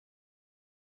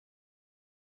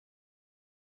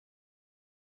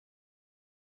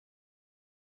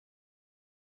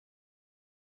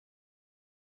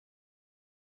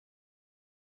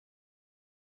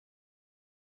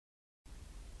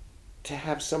to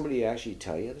have somebody actually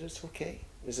tell you that it's okay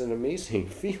is an amazing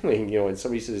feeling, you know. And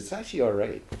somebody says it's actually all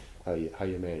right how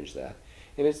you manage that,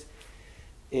 and it's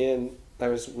and I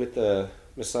was with a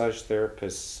massage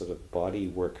therapist, sort of body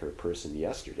worker person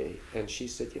yesterday, and she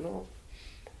said,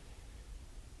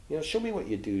 show me what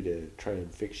you do to try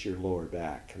and fix your lower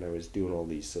back. And I was doing all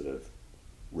these sort of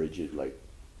rigid, like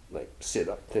sit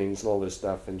up things and all this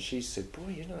stuff, and she said,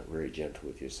 boy, you're not very gentle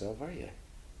with yourself, are you?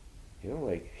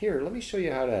 Like, here, let me show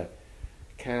you how to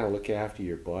kind of look after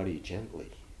your body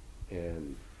gently.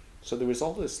 And so there was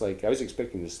all this, like, I was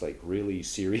expecting this, like, really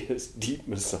serious, deep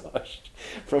massage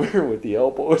from her with the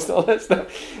elbows and all that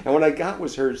stuff. And what I got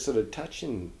was her sort of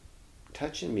touching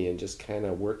me and just kind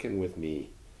of working with me,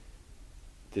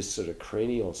 this sort of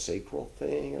cranial sacral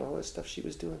thing and all that stuff she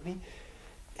was doing with me.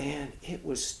 And it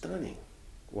was stunning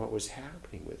what was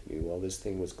happening with me while this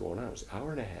thing was going on. It was an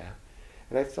hour and a half.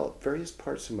 And I felt various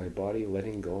parts of my body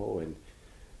letting go, and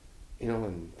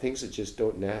and things that just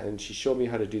don't and she showed me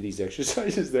how to do these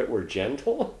exercises that were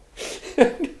gentle.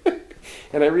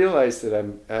 And I realized that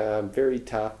I'm very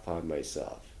tough on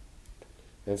myself.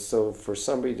 And so for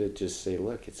somebody to just say,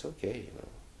 look, it's okay,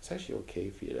 it's actually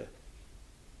okay for you to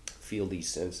feel these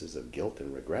senses of guilt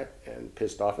and regret and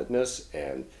pissed offness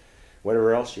and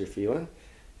whatever else you're feeling,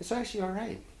 it's actually all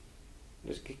right.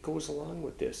 It goes along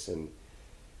with this. And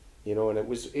and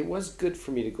it was good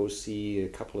for me to go see a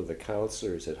couple of the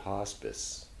counselors at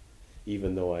hospice,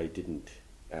 even though I didn't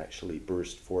actually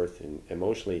burst forth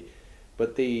emotionally.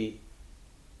 But they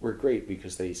were great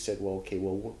because they said, well, okay,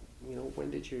 well,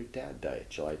 when did your dad die?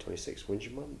 July 26th. When's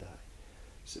your mom die?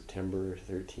 September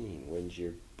 13. When's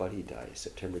your buddy die?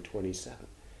 September 27.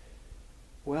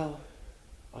 Well,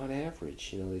 on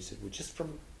average, they said, well, just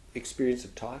from experience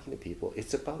of talking to people,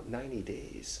 it's about 90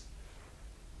 days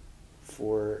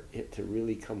for it to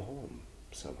really come home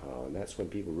somehow. And that's when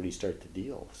people really start to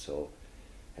deal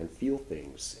and feel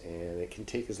things. And it can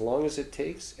take as long as it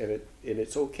takes, and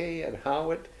it's okay, and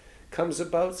how it comes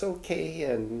about's okay,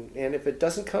 and if it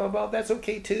doesn't come about, that's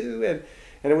okay too.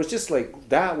 And it was just like,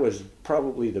 that was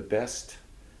probably the best.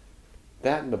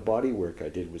 That and the body work I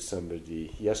did with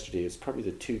somebody yesterday is probably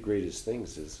the two greatest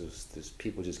things, is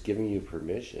people just giving you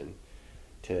permission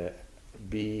to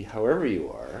be however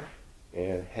you are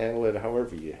and handle it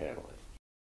however you handle it.